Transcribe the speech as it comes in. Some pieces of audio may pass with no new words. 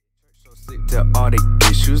to all the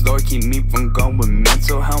issues. Lord, keep me from going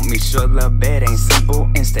mental. Help me sure the bed ain't simple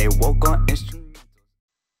and stay woke on instrumentals.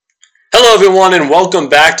 Hello, everyone, and welcome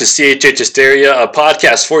back to CHH Hysteria, a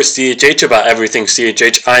podcast for CHH about everything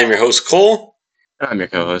CHH. I am your host, Cole. I'm your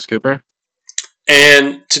co-host, Cooper.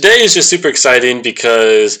 And today is just super exciting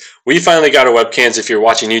because we finally got our webcams. If you're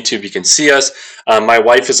watching YouTube, you can see us. My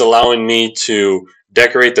wife is allowing me to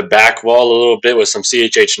decorate the back wall a little bit with some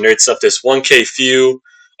CHH nerd stuff. This 1K Few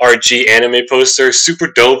RG anime poster,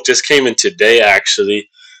 super dope, just came in today, actually.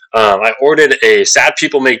 I ordered a Sad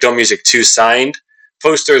People Make Dumb Music 2 signed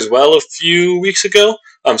poster as well a few weeks ago.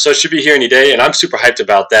 So it should be here any day, and I'm super hyped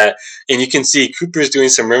about that. And you can see Cooper's doing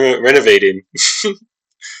some renovating.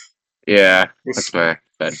 Yeah, that's my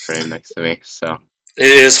bed frame next to me. So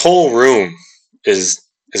His whole room is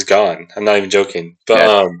gone. I'm not even joking. But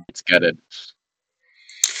yeah, it's gutted.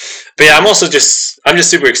 But yeah, I'm just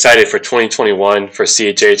super excited for 2021 for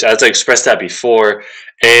CHH. As I expressed that before,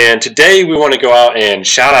 and today we want to go out and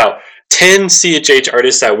shout out 10 CHH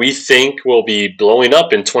artists that we think will be blowing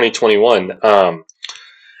up in 2021.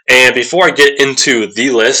 And before I get into the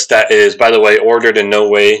list, that is, by the way, ordered in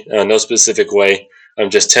no specific way.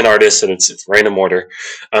 Just 10 artists, and it's random order.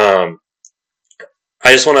 I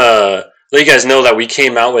just want to let you guys know that we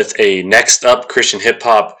came out with a Next Up Christian Hip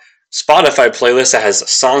Hop Spotify playlist that has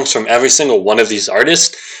songs from every single one of these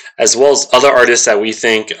artists, as well as other artists that we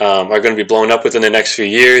think are going to be blowing up within the next few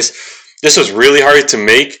years. This was really hard to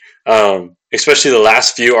make, especially the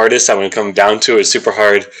last few artists that when it comes down to it, it's super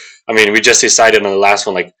hard. I mean, we just decided on the last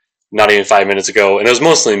one like not even 5 minutes ago, and it was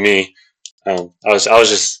mostly me. It was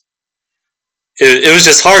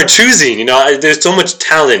just hard choosing, there's so much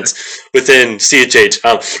talent within CHH.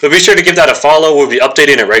 But be sure to give that a follow. We'll be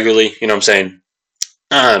updating it regularly, you know what I'm saying?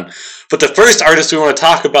 But the first artist we want to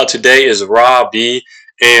talk about today is Ra B.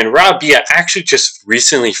 And Ra B, I actually just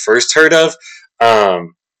recently first heard of. I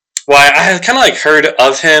had kind of like heard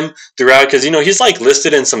of him throughout because, he's like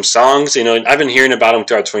listed in some songs. I've been hearing about him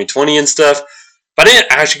throughout 2020 and stuff. But I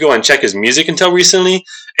didn't actually go and check his music until recently.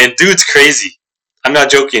 And dude's crazy. I'm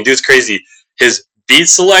not joking. Dude's crazy. His beat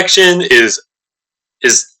selection is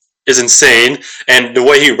insane, and the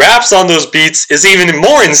way he raps on those beats is even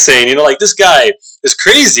more insane. Like this guy is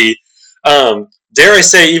crazy. Dare I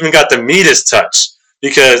say, even got the Midas touch,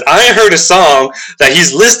 because I heard a song that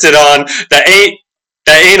he's listed on that ain't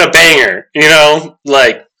a banger.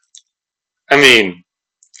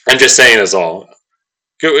 I'm just saying is all.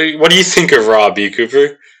 What do you think of Ra B,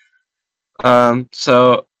 Cooper?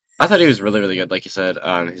 So I thought he was really, really good. Like you said,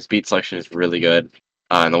 his beat selection is really good.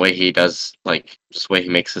 And the way he does, just the way he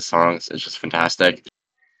makes his songs is just fantastic.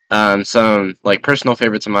 Some, personal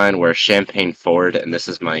favorites of mine were Champagne Ford and This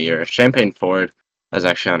Is My Year. Champagne Ford is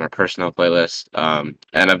actually on our personal playlist, and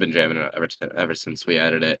I've been jamming it ever since we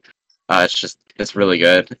added it. It's really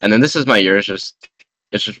good. And then This Is My Year is just,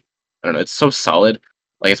 I don't know, it's so solid.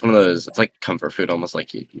 It's one of those, it's like comfort food almost,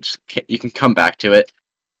 you can come back to it,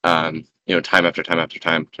 time after time after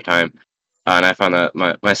time after time. And I found that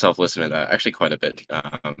myself listening to that actually quite a bit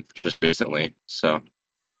just recently.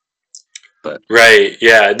 Right,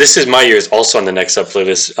 yeah. This Is My Year is also on the Next Up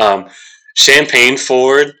playlist. Champagne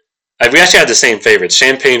Ford. We actually had the same favorites.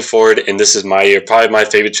 Champagne Ford and This Is My Year, probably my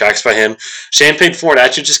favorite tracks by him. Champagne Ford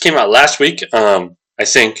actually just came out last week. I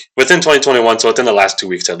think within 2021, so within the last 2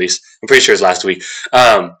 weeks at least. I'm pretty sure it's last week.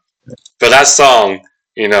 But that song,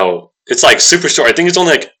 it's like super short. I think it's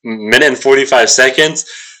only like a minute and 45 seconds.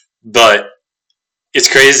 But it's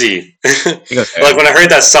crazy. When I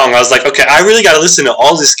heard that song, I was like, okay, I really got to listen to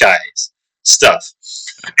all this guy's stuff.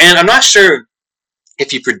 And I'm not sure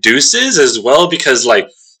if he produces as well, because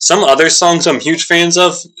some other songs I'm huge fans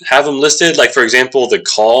of have him listed. For example, The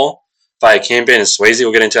Call by Cam Band and Swayze.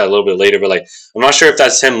 We'll get into that a little bit later. But I'm not sure if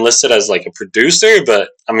that's him listed as a producer.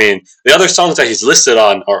 But I mean, the other songs that he's listed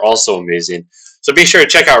on are also amazing. So be sure to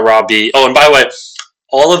check out Ra B. Oh, and by the way,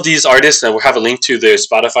 all of these artists, and we'll have a link to their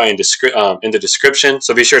Spotify in the description,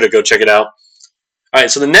 so be sure to go check it out. All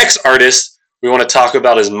right, so the next artist we want to talk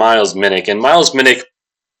about is Miles Minnick, and Miles Minnick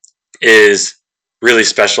is really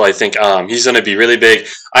special, I think. He's going to be really big.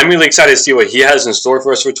 I'm really excited to see what he has in store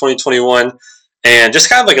for us for 2021, and just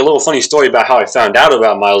kind of a little funny story about how I found out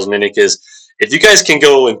about Miles Minnick is, if you guys can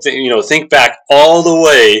go and think back all the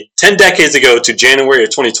way 10 decades ago to January of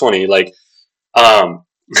 2020,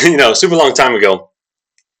 super long time ago,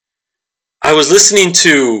 I was listening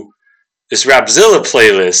to this Rapzilla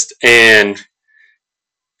playlist, and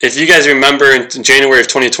if you guys remember in January of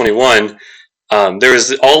 2021, there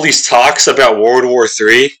was all these talks about World War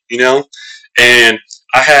III, and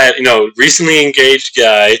I had, recently engaged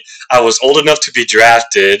guy. I was old enough to be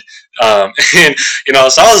drafted, And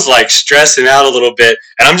so I was like stressing out a little bit,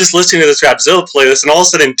 and I'm just listening to this Rapzilla playlist, and all of a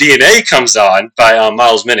sudden DNA comes on by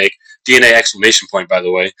Miles Minnick, DNA exclamation point, by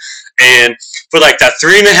the way, and for like that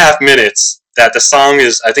 3.5 minutes that the song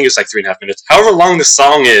is, I think it's like 3.5 minutes, however long the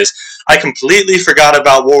song is, I completely forgot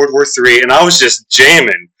about World War III, and I was just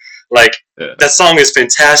jamming. Like Yeah. that song is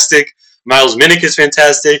fantastic. Miles Minnick is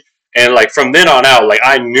fantastic, and like from then on out, like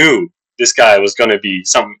I knew this guy was going to be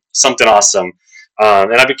something awesome.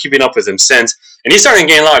 And I've been keeping up with him since. And he's starting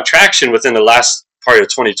to gain a lot of traction within the last part of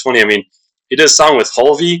 2020. I mean, he did a song with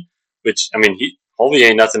Hulvey, which, I mean, Hulvey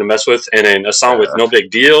ain't nothing to mess with, and then a song with Yeah. No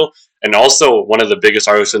Big Deal, and also one of the biggest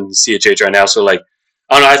artists in CHH right now. So, like,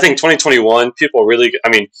 I don't know, I think 2021, people really, I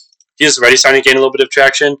mean, he's already starting to gain a little bit of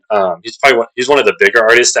traction. He's one of the bigger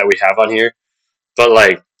artists that we have on here. But,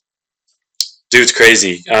 like, dude's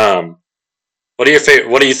crazy. What are your favorite?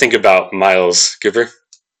 What do you think about Miles Cooper?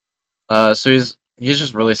 So he's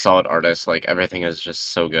just really solid artist. Like everything is just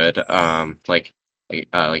so good. Like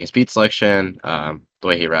his beat selection, the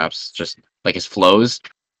way he raps, just like his flows,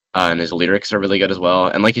 and his lyrics are really good as well.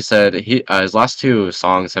 And like you said, his last two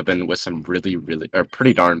songs have been with some really or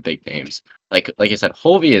pretty darn big names. Like you said,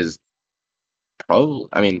 Holvey is probably.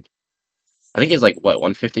 I mean, I think he's like what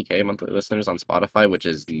 150K monthly listeners on Spotify, which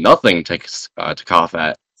is nothing to cough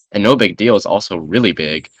at. And No Big Deal is also really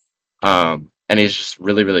big. And he's just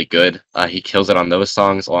really good. He kills it on those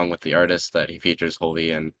songs along with the artists that he features,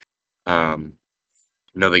 Holvey and um,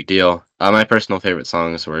 No Big Deal. My personal favorite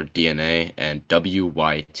songs were DNA and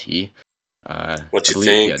WYT. What I you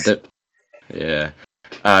believe, think? yeah.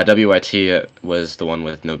 WYT was the one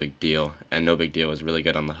with No Big Deal, and No Big Deal was really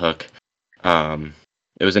good on the hook. Um,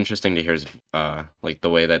 it was interesting to hear his, like the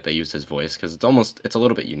way that they used his voice because it's a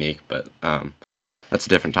little bit unique, but that's a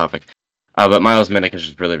different topic. But Miles Minnick is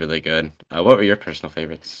just really good. What were your personal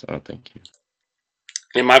favorites? I don't think you.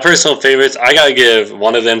 Yeah, my personal favorites, I gotta give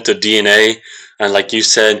one of them to DNA. And like you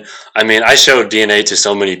said, I mean, I showed DNA to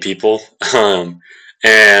so many people, and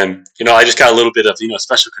I just got a little bit of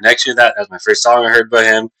special connection to that. That was my first song I heard by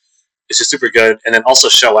him. It's just super good. And then also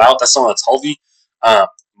Show Out, that song that's Hulvey. Uh,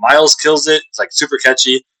 Miles kills it. It's like super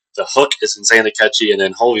catchy. The hook is insanely catchy, and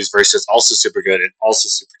then Hulvey's verse is also super good and also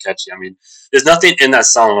super catchy. I mean, there's nothing in that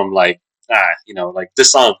song I'm like, like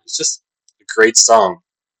this song. It's just a great song.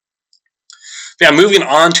 Yeah, moving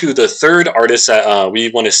on to the third artist that we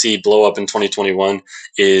want to see blow up in 2021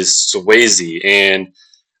 is Swayze. And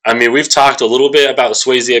I mean, we've talked a little bit about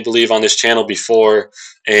Swayze, I believe, on this channel before.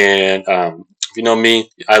 And if you know me,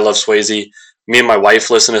 I love Swayze. Me and my wife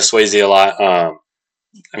listen to Swayze a lot.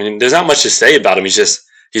 I mean, there's not much to say about him. He's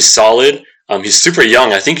solid. He's super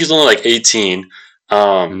young. I think he's only like 18.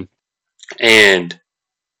 Mm. And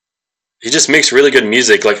he just makes really good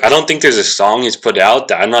music. Like I don't think there's a song he's put out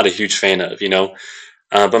that I'm not a huge fan of,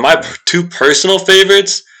 But my two personal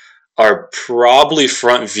favorites are probably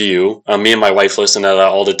Front View. Me and my wife listen to that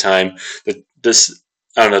all the time. This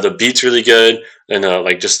I don't know, the beat's really good, and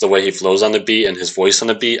like just the way he flows on the beat and his voice on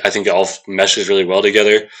the beat. I think it all meshes really well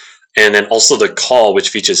together. And then also The Call, which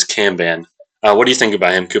features Kanban. What do you think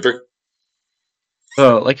about him, Cooper?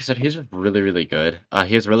 So, like I said, he's just really good.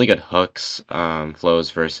 He has really good hooks, flows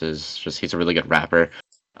versus just he's a really good rapper.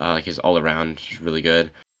 Like he's all around just really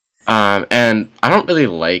good. And I don't really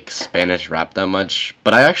like Spanish rap that much,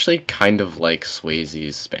 but I actually kind of like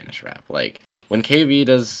Swayze's Spanish rap. Like when KB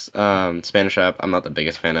does Spanish rap, I'm not the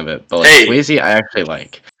biggest fan of it, but like Hey. Swayze, I actually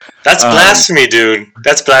like. That's blasphemy, dude.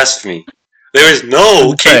 That's blasphemy. There is no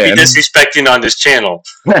I'm KP saying. disrespecting on this channel.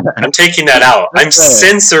 I'm taking that out. I'm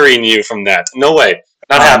saying. censoring you from that. No way.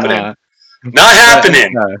 Not happening. Nah. Not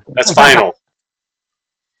happening. But, That's final.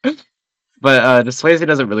 But the Swayze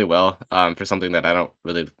does it really well for something that I don't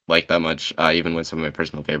really like that much, even when some of my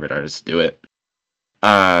personal favorite artists do it.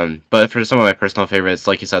 But for some of my personal favorites,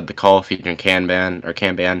 like you said, The Call featuring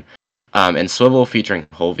Kanban, and Swivel featuring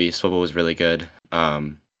Hulvey. Swivel was really good.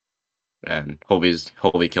 And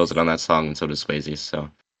Hulvey kills it on that song, and so does Swayze. So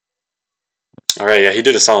All right, yeah, he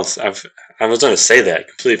did a song. I was going to say that.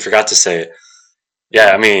 Completely forgot to say it.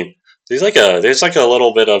 Yeah, I mean, there's like a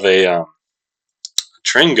little bit of a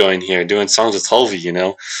trend going here, doing songs with Hulvey.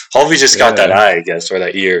 Hulvey just got that Yeah. eye, I guess, or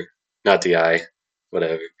that ear, not the eye,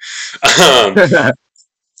 whatever.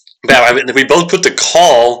 But I mean, we both put The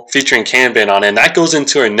Call featuring Kanban on it, and that goes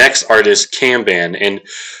into our next artist, Kanban. And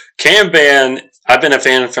Kanban, I've been a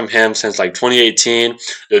fan from him since like 2018.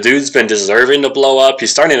 The dude's been deserving to blow up. He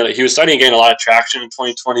was starting to gain a lot of traction in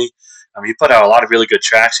 2020. He put out a lot of really good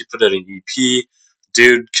tracks. He put out an EP.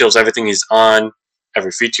 Dude kills everything he's on,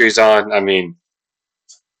 every feature he's on. I mean,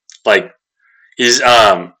 like he's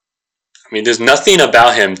I mean, there's nothing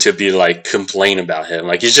about him to be like complain about him.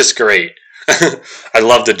 Like he's just great. I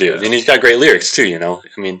love the dude, and he's got great lyrics too. You know,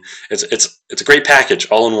 I mean, it's a great package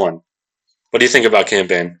all in one. What do you think about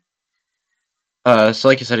Campaign? So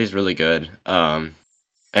like you said, he's really good.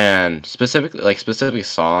 And specific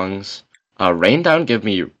songs. Rain Down give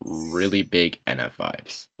me really big NF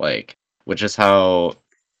vibes. Like, which is how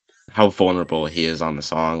vulnerable he is on the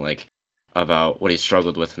song. Like about what he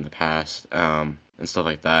struggled with in the past. And stuff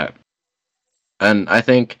like that. And I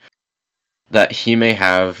think that he may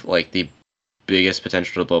have like the biggest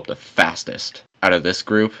potential to blow up the fastest out of this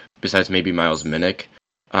group, besides maybe Miles Minnick.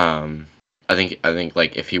 I think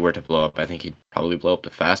like if he were to blow up, I think he'd probably blow up the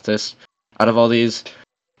fastest out of all these.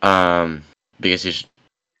 Because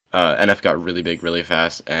NF got really big really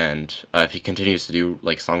fast, and if he continues to do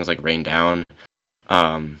like songs like Rain Down,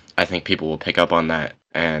 I think people will pick up on that,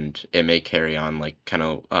 and it may carry on like kind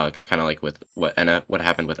of like with what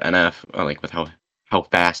happened with NF, like with how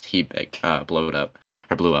fast he blew up.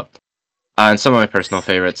 And some of my personal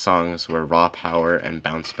favorite songs were Raw Power and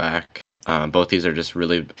Bounce Back. Both these are just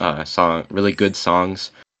really good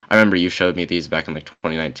songs. I remember you showed me these back in like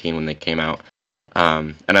 2019 when they came out,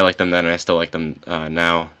 and I liked them then, and I still like them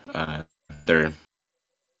now. They're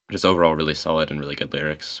just overall really solid and really good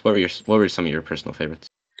lyrics. What were some of your personal favorites?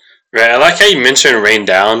 Right, I like how you mentioned Rain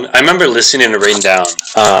Down. I remember listening to Rain Down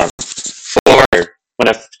for when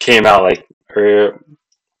it came out.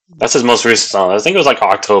 That's his most recent song. I think it was like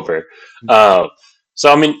October. So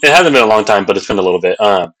I mean, it hasn't been a long time, but it's been a little bit.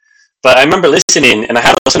 But I remember listening, and I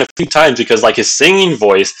had to listen a few times because like his singing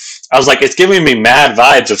voice, I was like, it's giving me mad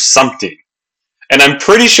vibes of something. And I'm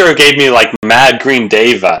pretty sure it gave me like mad Green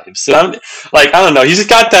Day vibes. So I don't know. He's just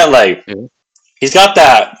got that he's got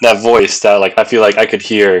that voice that like I feel like I could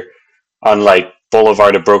hear on like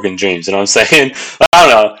Boulevard of Broken Dreams. You know what I'm saying? I don't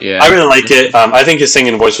know. Yeah. I really like it. I think his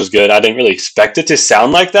singing voice was good. I didn't really expect it to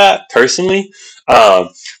sound like that personally.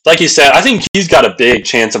 Like you said, I think he's got a big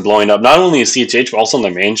chance of blowing up, not only in CHH, but also in the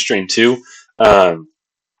mainstream too.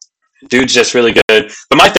 Dude's just really good.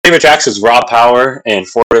 But my favorite tracks is Raw Power and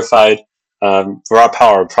Fortified. Raw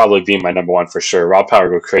Power would probably be my number one for sure. Raw Power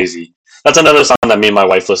go crazy. That's another song that me and my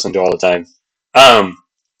wife listen to all the time.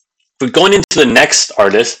 But going into the next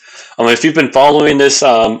artist, if you've been following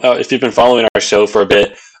if you've been following our show for a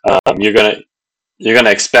bit, you're gonna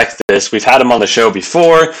expect this. We've had him on the show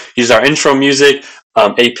before. He's our intro music,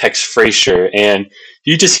 Apex Frazier, and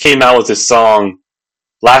he just came out with a song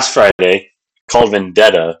last Friday called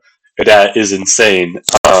Vendetta. That is insane.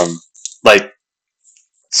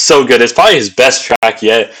 So good. It's probably his best track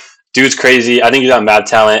yet. Dude's crazy. I think he's got mad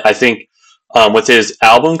talent. I think with his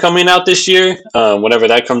album coming out this year, whenever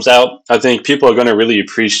that comes out, I think people are going to really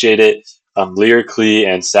appreciate it lyrically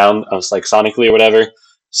and sound, like sonically or whatever.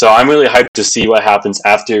 So I'm really hyped to see what happens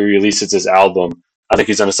after he releases his album. I think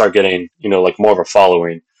he's going to start getting, like more of a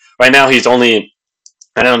following. Right now, he only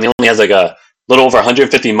has like a little over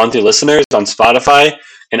 150 monthly listeners on Spotify.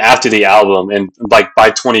 And after the album, and like by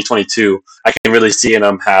 2022, I can really see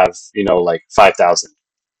him have, like 5,000.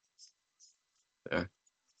 Yeah.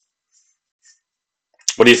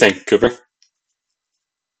 What do you think, Cooper?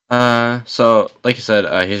 So like you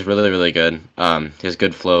said, he's really, really good. His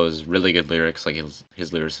good flows, really good lyrics. Like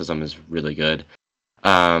his lyricism is really good.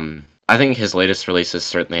 I think his latest release is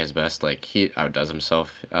certainly his best. Like he outdoes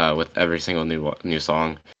himself with every single new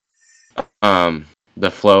song. The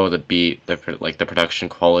flow, the beat, the production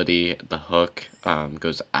quality, the hook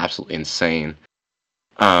goes absolutely insane.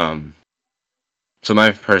 So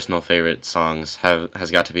my personal favorite songs has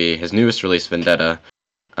got to be his newest release, Vendetta,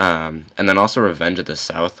 and then also Revenge of the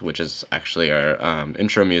South, which is actually our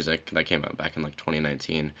intro music that came out back in like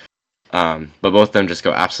 2019. But both of them just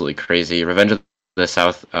go absolutely crazy. Revenge of the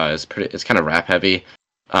South it's kind of rap heavy,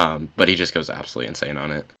 but he just goes absolutely insane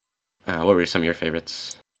on it. What were some of your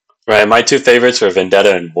favorites? Right, my two favorites were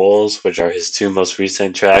Vendetta and Wolves, which are his two most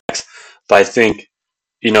recent tracks. But I think,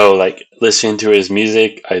 like listening to his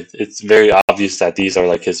music, it's very obvious that these are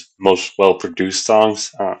like his most well-produced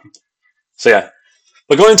songs. So yeah,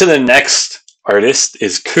 but going to the next artist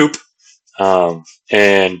is Coop,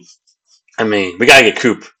 and I mean we gotta get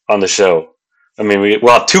Coop on the show. I mean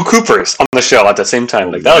we'll have two Coopers on the show at the same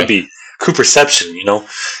time. Like that would be Cooperception, No,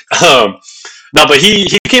 but he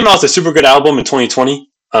came out with a super good album in 2020.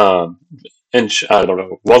 And I don't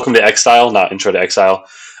know, Welcome to Exile, not Intro to Exile.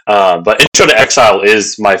 But Intro to Exile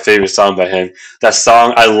is my favorite song by him. That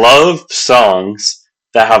song, I love songs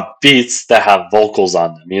that have beats that have vocals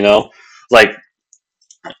on them, Like,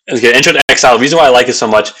 Okay, Intro to Exile. The reason why I like it so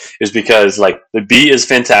much is because like the beat is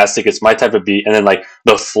fantastic. It's my type of beat, and then like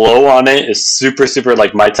the flow on it is super, super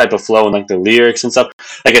like my type of flow, and like the lyrics and stuff.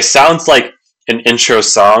 Like it sounds like an intro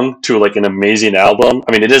song to like an amazing album.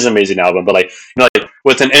 I mean, it is an amazing album, but like like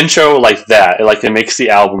with an intro like that, it makes the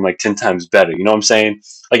album like 10 times better. You know what I'm saying?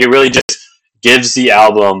 Like it really just gives the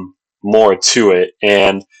album more to it,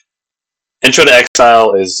 and Intro to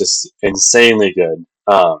Exile is just insanely good.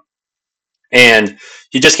 And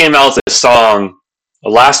he just came out with a song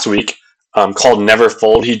last week called "Never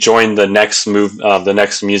Fold." He joined the next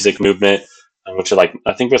music movement, which is like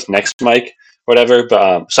I think was Next Mike, whatever.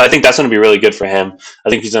 But so I think that's going to be really good for him. I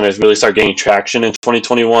think he's going to really start gaining traction in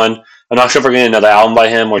 2021. I'm not sure if we're getting another album by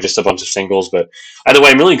him or just a bunch of singles, but either way,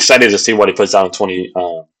 I'm really excited to see what he puts out in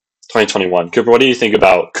 2021. Cooper, what do you think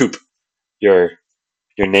about Coop, your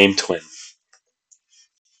name twin?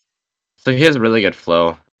 So he has a really good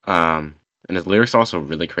flow. And his lyrics are also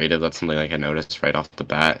really creative. That's something like I noticed right off the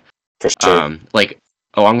bat. For sure. Like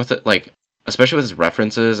along with it, like especially with his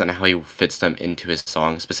references and how he fits them into his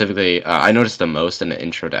song. Specifically, I noticed the most in the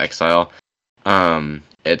Intro to Exile.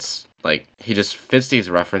 It's like he just fits these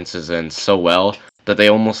references in so well that they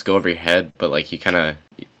almost go over your head, but like you kind of,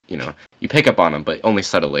 you pick up on them, but only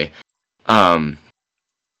subtly. And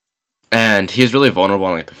he's really vulnerable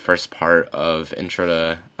in like the first part of Intro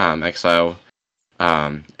to Exile.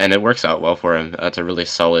 And it works out well for him. It's a really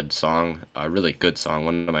solid song, a really good song,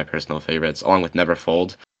 one of my personal favorites, along with Never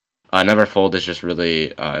Fold. Never Fold is just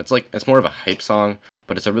really, it's more of a hype song,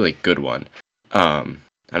 but it's a really good one. And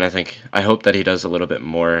I hope that he does a little bit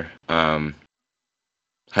more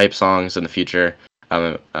hype songs in the future.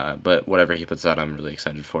 But whatever he puts out, I'm really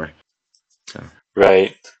excited for. So.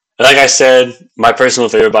 Right. Like I said, my personal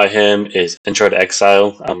favorite by him is Intro to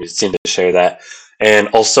Exile. We seem to share that. And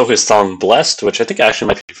also his song Blessed, which I think actually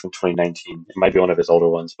might be from 2019. It might be one of his older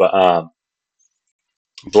ones. But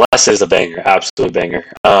Blessed is a banger, absolute banger.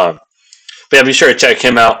 But yeah, be sure to check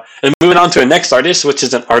him out. And moving on to the next artist, which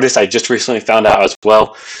is an artist I just recently found out as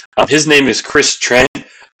well. His name is Chris Trent.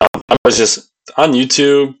 I was just on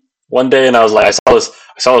YouTube one day, and I was like, I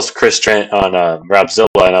saw this Chris Trent on Rapzilla,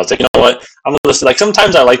 and I was like, you know what? I'm gonna listen. Like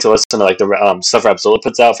sometimes I like to listen to like the stuff Rapzilla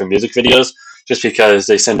puts out for music videos, just because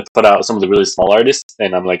they tend to put out some of the really small artists,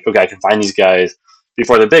 and I'm like, okay, I can find these guys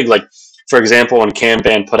before they're big. Like for example, when Cam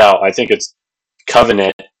Band put out, I think it's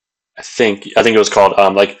Covenant. I think it was called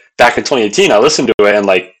like back in 2018. I listened to it, and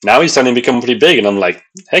like now he's starting to become pretty big, and I'm like,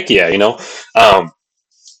 heck yeah,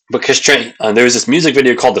 But Chris Trent, there was this music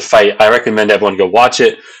video called "The Fight." I recommend everyone go watch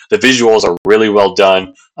it. The visuals are really well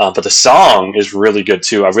done, but the song is really good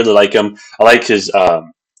too. I really like him. I like his, I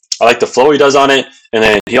like the flow he does on it, and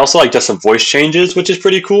then he also like does some voice changes, which is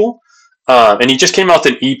pretty cool. And he just came out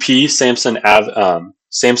with an EP,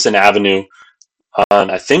 Samson Avenue, on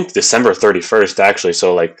I think December 31st, actually.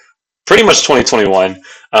 So like pretty much 2021,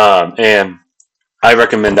 and I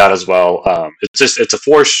recommend that as well. It's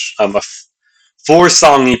a four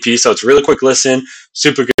song EP, so it's a really quick listen,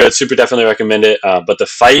 super good, super definitely recommend it. But The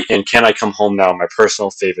Fight and Can I Come Home Now are my personal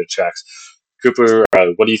favorite tracks. Cooper,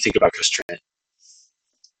 what do you think about Chris Trent?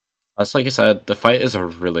 That's like you said, The Fight is a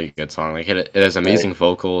really good song. Like it has amazing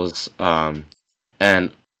vocals,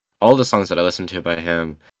 and all the songs that I listened to by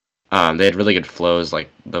him, they had really good flows. Like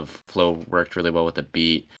the flow worked really well with the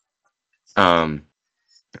beat.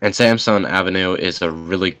 And Samson Avenue is a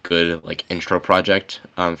really good like intro project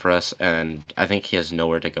for us, and I think he has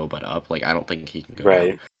nowhere to go but up. Like I don't think he can go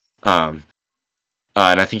right. down.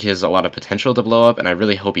 And I think he has a lot of potential to blow up, and I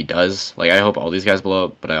really hope he does. Like I hope all these guys blow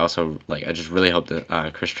up, but I just really hope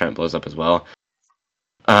that Chris Trent blows up as well.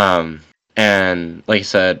 And like you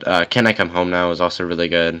said, Can I Come Home Now is also really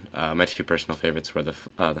good. My two personal favorites were the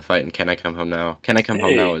Fight and Can I Come Home Now. Can I Come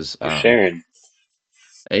Home Now is Sharon.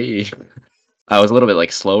 Hey. I was a little bit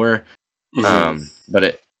like slower, but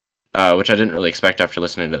it, which I didn't really expect after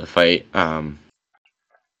listening to The Fight.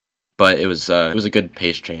 But it was a good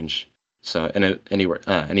pace change. So and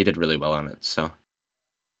he did really well on it. So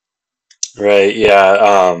right, yeah.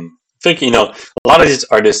 I think a lot of these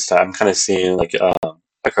artists I'm kind of seeing like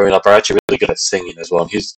growing up are actually really good at singing as well.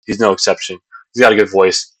 He's no exception. He's got a good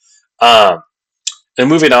voice. And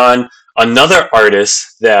moving on, another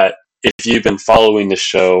artist that if you've been following the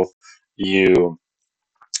show, you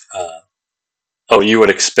would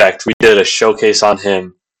expect. We did a showcase on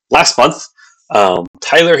him last month.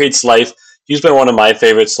 Tyler Hates Life. He's been one of my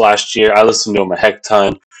favorites last year. I listened to him a heck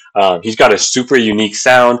ton. He's got a super unique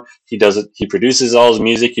sound. He does it. He produces all his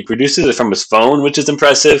music. He produces it from his phone, which is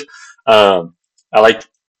impressive. I like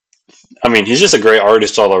I mean, he's just a great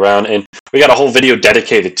artist all around, and we got a whole video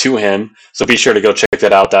dedicated to him. So be sure to go check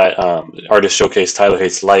that out. That artist showcase, Tyler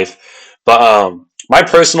Hates Life. But my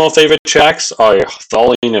personal favorite tracks are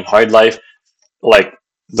Falling and Hard Life. Like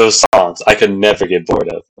those songs, I could never get bored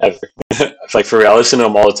of ever. Like for real, I listen to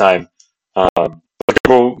them all the time.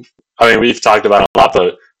 I mean, we've talked about it a lot,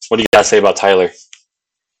 but what do you guys say about Tyler?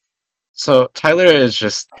 So Tyler is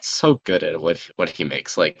just so good at what he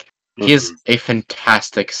makes. Like he has Mhm. a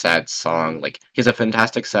fantastic sad song. Like he has a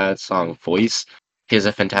fantastic sad song voice. He has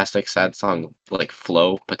a fantastic sad song like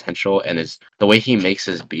flow potential, and his the way he makes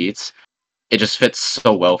his beats, it just fits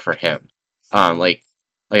so well for him. Like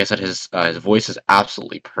I said, his voice is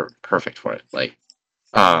absolutely perfect for it.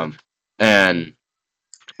 Um and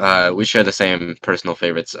we share the same personal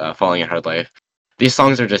favorites. Falling in Hard Life. These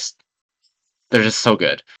songs are just they're just so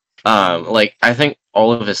good. Like I think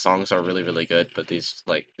all of his songs are really really good, but these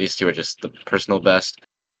two are just the personal best.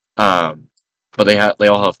 Um, but they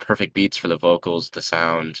all have perfect beats for the vocals, the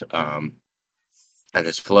sound, and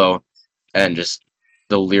his flow, and just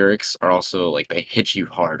the lyrics are also like they hit you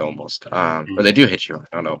hard almost. Or they do hit you hard,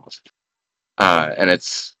 not almost. And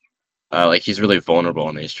it's like he's really vulnerable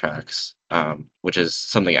in these tracks, which is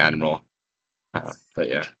something admirable. But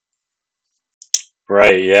yeah.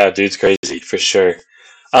 Right, yeah, dude's crazy for sure.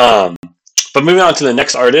 Um, but moving on to the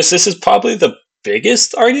next artist, this is probably the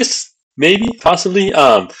biggest artist, maybe, possibly,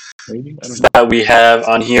 Maybe I don't know. that we have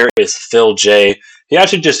on here is Phil J. He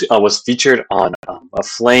actually just was featured on a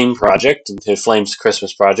Flame project, his Flame's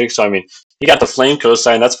Christmas project. So, I mean, he got the Flame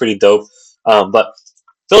co-sign. That's pretty dope. But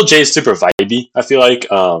Phil J is super vibey, I feel like.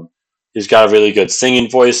 He's got a really good singing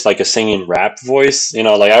voice, like a singing rap voice. You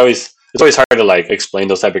know, like it's always hard to like explain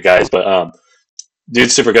those type of guys, but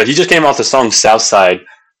dude's super good. He just came off the song Southside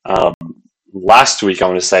um, last week, I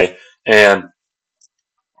want to say, and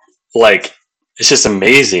like it's just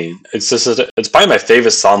amazing. It's probably my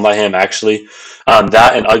favorite song by him actually.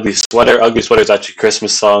 That and Ugly Sweater. Ugly Sweater is actually a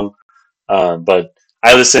Christmas song, but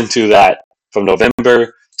I listened to that from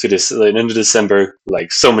November to this into December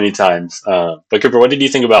like so many times. But Cooper, what did you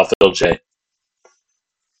think about Phil J?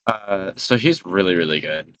 So he's really really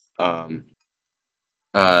good.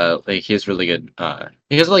 Like he's really good.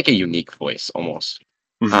 He has like a unique voice almost.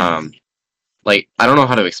 Mm-hmm. Um, like I don't know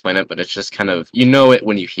how to explain it, but it's just kind of you know it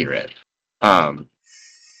when you hear it. Um,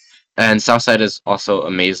 and Southside is also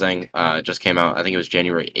amazing. It just came out. I think it was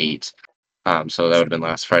January 8th. So that would have been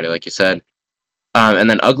last Friday, like you said. And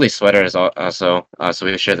then Ugly Sweater is also. So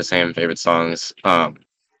we share the same favorite songs.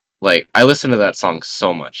 Like I listen to that song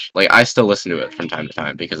so much. Like I still listen to it from time to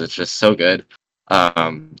time because it's just so good.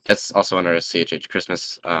 It's also on our CHH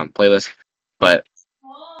Christmas playlist, but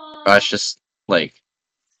it's just like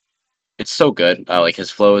it's so good. Like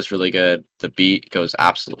his flow is really good. The beat goes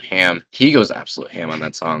absolute ham. He goes absolute ham on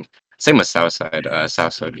that song. Same with Southside.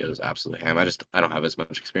 Southside goes absolute ham. I don't have as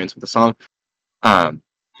much experience with the song. Um,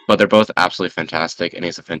 but they're both absolutely fantastic, and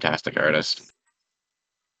he's a fantastic artist.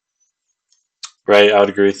 Right, I would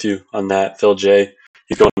agree with you on that. Phil J.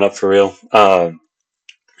 He's going up for real.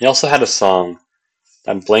 He also had a song.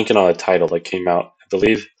 I'm blanking on the title that came out. I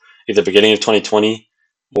believe either beginning of 2020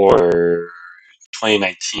 or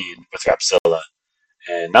 2019 with Rapzilla.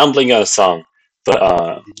 And now I'm blanking on a song,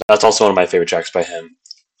 but that's also one of my favorite tracks by him.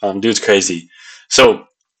 Dude's crazy. So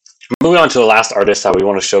moving on to the last artist that we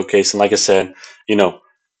want to showcase, and like I said, you know,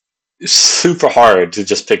 it's super hard to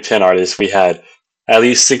just pick 10 artists. We had at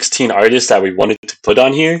least 16 artists that we wanted to put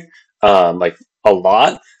on here, like a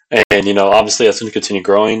lot. And, you know, obviously that's going to continue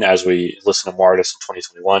growing as we listen to more artists in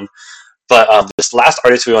 2021. But this last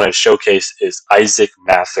artist we want to showcase is Isaac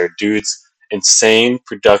Mather. Dude's insane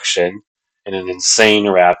production and an insane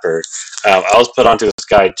rapper. I was put onto this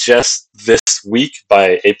guy just this week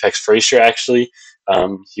by Apex Frazier, actually.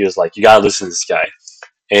 He was like, you got to listen to this guy.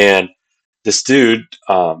 And this dude,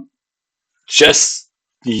 just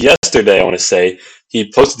yesterday, I want to say, he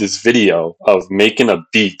posted this video of making a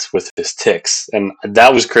beat with his ticks. And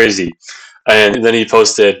that was crazy. And then he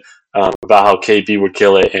posted about how KB would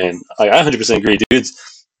kill it, and like, I 100% agree.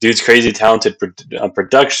 Dude's crazy talented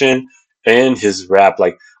production and his rap.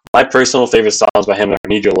 Like my personal favorite songs by him are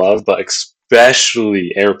 "Need Your Love," but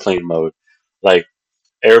especially "Airplane Mode." Like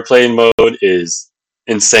 "Airplane Mode" is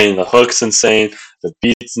insane. The hook's insane. The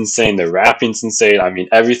beat's insane. The rapping's insane. I mean,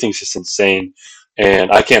 everything's just insane,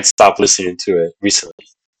 and I can't stop listening to it recently.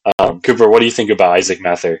 Cooper, what do you think about Isaac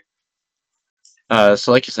Mather?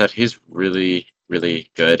 So like you said, he's really really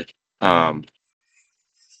good. Um,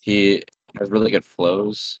 he has really good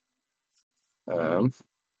flows. Um,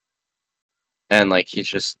 and like he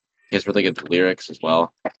has really good lyrics as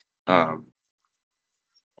well. Um,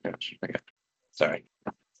 gosh, okay, sorry.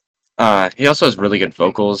 He also has really good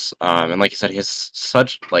vocals, and like you said, he has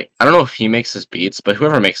such like I don't know if he makes his beats, but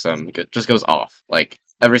whoever makes them just goes off like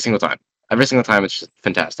every single time. Every single time, it's just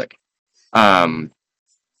fantastic. Um,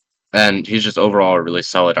 and he's just overall a really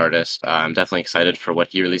solid artist. I'm definitely excited for what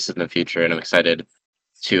he releases in the future, and I'm excited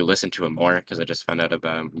to listen to him more because I just found out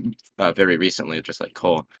about him very recently, just like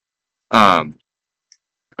Cole. Um,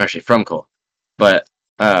 actually from Cole, but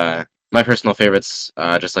my personal favorites,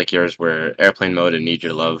 just like yours, were Airplane Mode and Need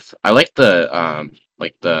Your Love. I like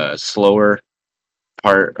the slower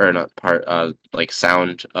part or not part like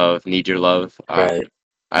sound of Need Your Love. Right.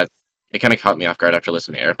 I It kind of caught me off guard after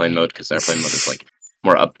listening to Airplane Mode because Airplane Mode is like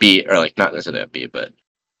more upbeat or like not necessarily upbeat, but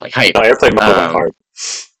like hype. No, Airplane Mode went hard.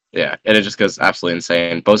 Yeah, and it just goes absolutely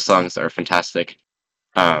insane. Both songs are fantastic.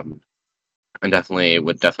 And definitely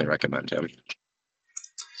would definitely recommend him.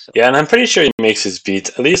 So. Yeah, and I'm pretty sure he makes his beats.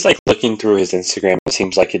 At least, like looking through his Instagram, it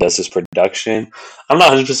seems like he does his production. I'm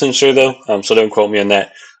not 100% sure though, so don't quote me on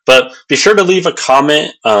that. But be sure to leave a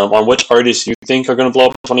comment on which artists you think are going to blow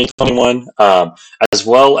up in 2021, as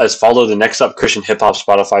well as follow the Next Up Christian Hip Hop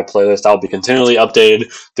Spotify playlist. That'll be continually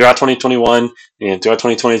updated throughout 2021 and throughout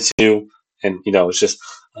 2022, and it's just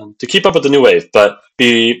to keep up with the new wave. But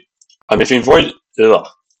if you enjoyed,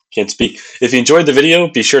 can't speak. If you enjoyed the video,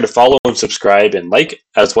 be sure to follow and subscribe and like,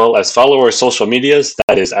 as well as follow our social medias.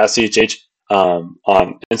 That is @CHH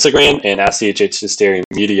on Instagram and @CHH Hysteria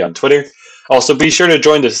Media on Twitter. Also, be sure to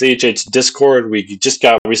join the CHH Discord. We just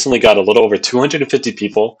recently got a little over 250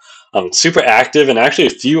 people. It's super active, and actually a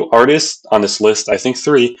few artists on this list, I think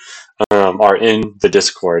 3, are in the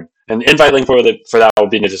Discord. And the invite link for that will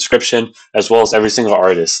be in the description, as well as every single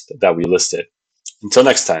artist that we listed. Until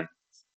next time.